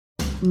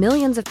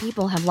Millions of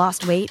people have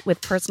lost weight with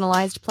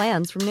personalized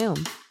plans from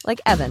Noom. Like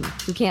Evan,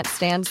 who can't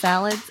stand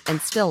salads and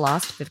still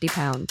lost 50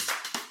 pounds.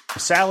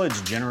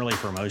 Salads generally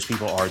for most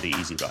people are the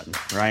easy button,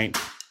 right?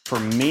 For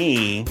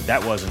me,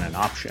 that wasn't an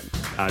option.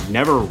 I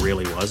never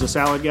really was a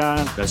salad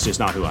guy. That's just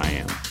not who I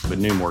am. But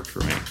Noom worked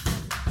for me.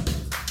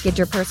 Get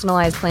your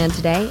personalized plan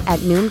today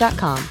at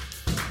Noom.com.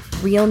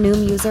 Real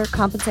Noom user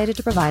compensated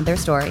to provide their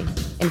story.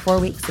 In 4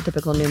 weeks, the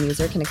typical Noom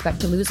user can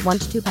expect to lose 1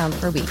 to 2 pounds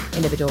per week.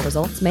 Individual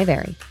results may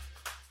vary.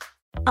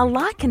 A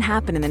lot can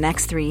happen in the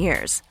next 3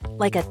 years.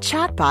 Like a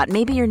chatbot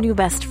may be your new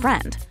best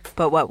friend.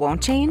 But what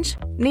won't change?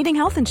 Needing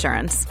health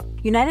insurance.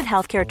 United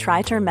Healthcare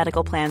Tri-Term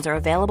Medical Plans are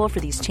available for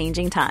these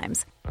changing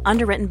times.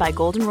 Underwritten by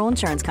Golden Rule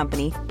Insurance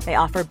Company, they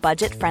offer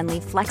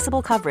budget-friendly,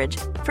 flexible coverage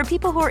for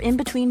people who are in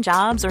between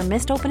jobs or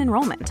missed open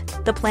enrollment.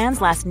 The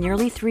plans last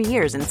nearly 3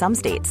 years in some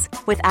states,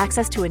 with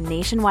access to a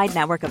nationwide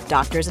network of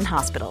doctors and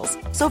hospitals.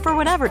 So for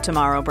whatever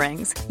tomorrow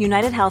brings,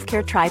 United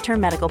Healthcare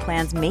Tri-Term Medical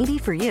Plans may be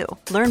for you.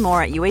 Learn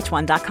more at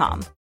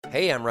uh1.com.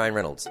 Hey, I'm Ryan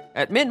Reynolds.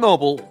 At Mint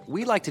Mobile,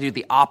 we like to do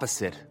the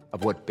opposite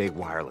of what Big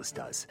Wireless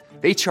does.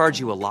 They charge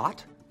you a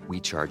lot. We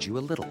charge you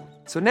a little.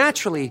 So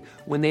naturally,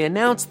 when they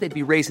announced they'd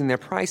be raising their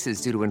prices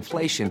due to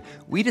inflation,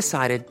 we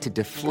decided to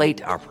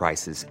deflate our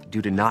prices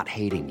due to not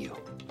hating you.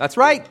 That's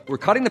right. We're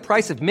cutting the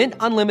price of Mint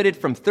Unlimited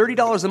from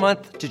 $30 a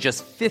month to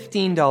just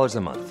 $15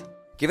 a month.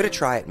 Give it a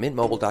try at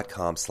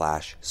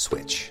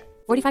mintmobile.com/switch.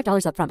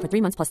 $45 up front for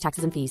 3 months plus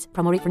taxes and fees.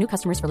 Promo rate for new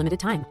customers for limited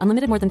time.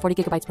 Unlimited more than 40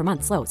 gigabytes per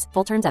month. Slows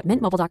full terms at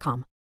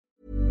mintmobile.com.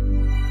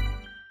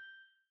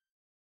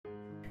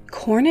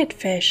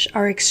 Cornetfish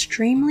are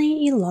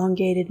extremely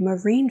elongated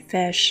marine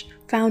fish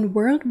found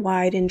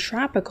worldwide in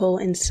tropical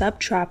and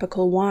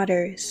subtropical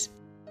waters.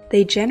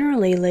 They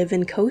generally live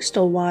in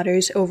coastal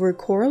waters over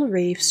coral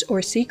reefs or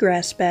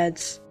seagrass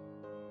beds.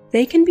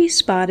 They can be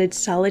spotted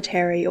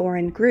solitary or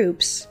in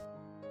groups.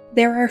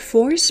 There are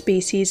 4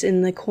 species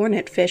in the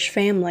cornetfish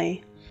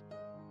family.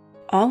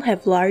 All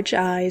have large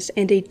eyes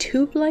and a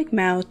tube-like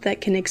mouth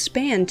that can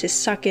expand to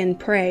suck in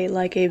prey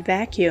like a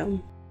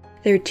vacuum.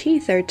 Their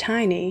teeth are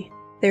tiny.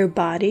 Their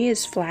body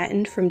is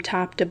flattened from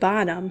top to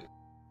bottom.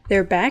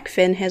 Their back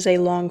fin has a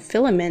long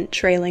filament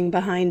trailing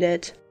behind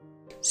it.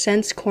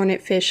 Since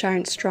cornetfish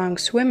aren't strong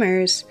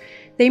swimmers,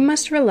 they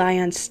must rely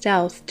on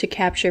stealth to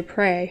capture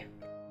prey.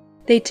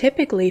 They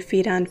typically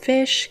feed on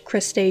fish,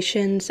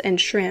 crustaceans,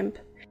 and shrimp.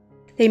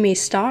 They may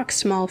stalk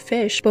small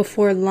fish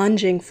before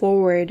lunging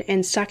forward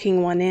and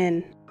sucking one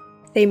in.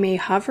 They may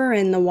hover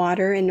in the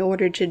water in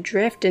order to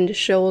drift into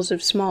shoals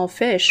of small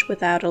fish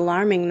without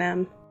alarming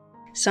them.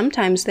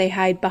 Sometimes they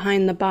hide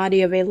behind the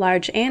body of a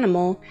large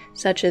animal,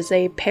 such as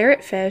a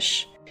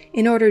parrotfish,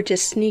 in order to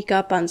sneak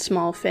up on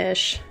small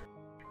fish.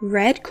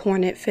 Red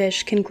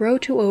cornetfish can grow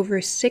to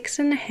over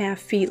 6.5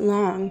 feet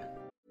long.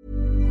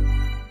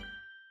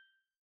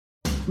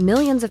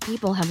 Millions of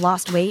people have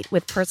lost weight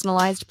with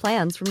personalized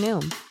plans from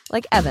Noom.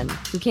 Like Evan,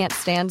 who can't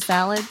stand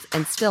salads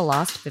and still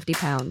lost 50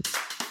 pounds.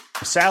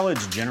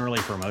 Salads generally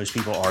for most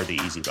people are the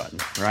easy button,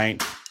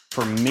 right?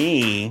 For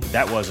me,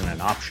 that wasn't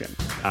an option.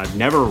 I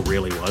never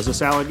really was a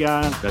salad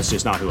guy. That's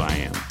just not who I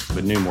am.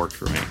 But Noom worked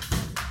for me.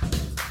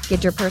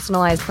 Get your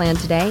personalized plan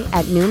today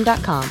at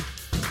Noom.com.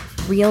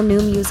 Real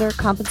Noom user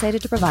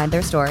compensated to provide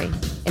their story.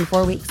 In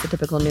 4 weeks, the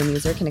typical Noom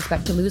user can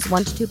expect to lose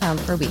 1 to 2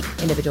 pounds per week.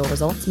 Individual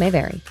results may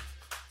vary.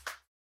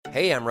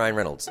 Hey, I'm Ryan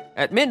Reynolds.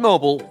 At Mint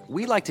Mobile,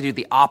 we like to do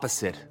the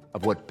opposite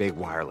of what Big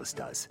Wireless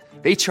does.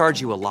 They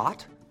charge you a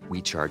lot.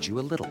 We charge you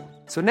a little.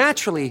 So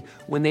naturally,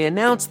 when they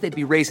announced they'd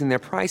be raising their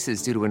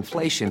prices due to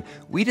inflation,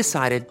 we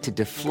decided to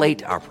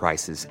deflate our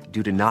prices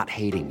due to not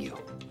hating you.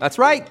 That's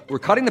right. We're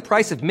cutting the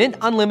price of Mint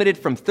Unlimited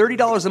from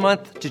 $30 a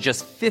month to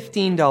just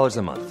 $15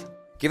 a month.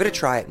 Give it a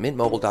try at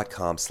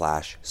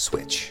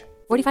mintmobile.com/switch.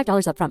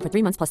 $45 up front for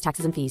 3 months plus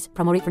taxes and fees.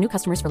 Promo rate for new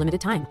customers for limited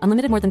time.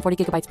 Unlimited more than 40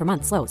 gigabytes per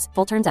month. Slows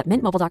full terms at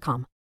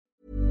mintmobile.com.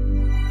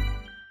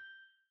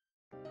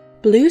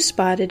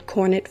 Blue-spotted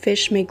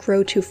cornetfish may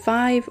grow to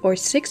 5 or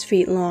 6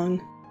 feet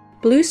long.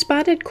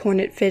 Blue-spotted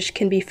cornetfish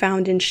can be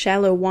found in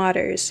shallow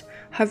waters,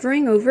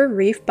 hovering over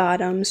reef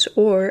bottoms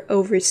or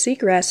over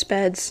seagrass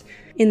beds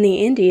in the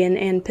Indian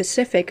and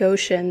Pacific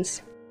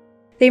Oceans.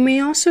 They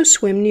may also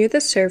swim near the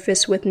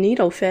surface with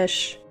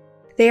needlefish.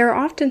 They are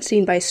often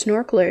seen by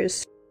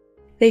snorkelers.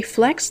 They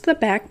flex the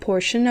back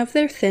portion of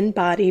their thin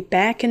body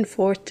back and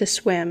forth to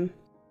swim.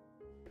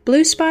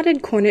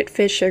 Blue-spotted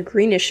cornetfish are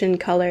greenish in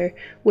color,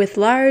 with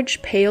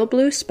large, pale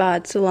blue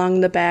spots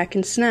along the back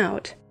and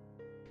snout.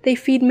 They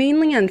feed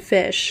mainly on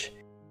fish.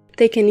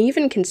 They can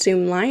even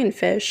consume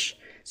lionfish,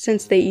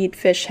 since they eat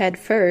fish head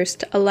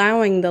first,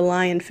 allowing the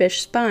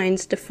lionfish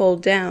spines to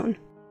fold down.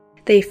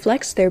 They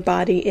flex their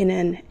body in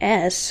an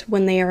S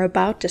when they are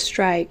about to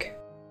strike.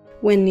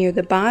 When near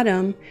the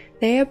bottom,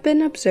 they have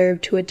been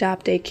observed to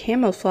adopt a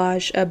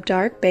camouflage of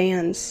dark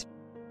bands.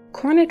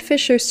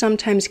 Cornetfish are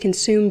sometimes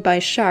consumed by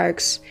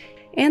sharks,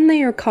 and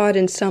they are caught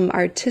in some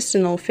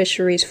artisanal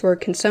fisheries for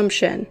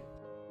consumption.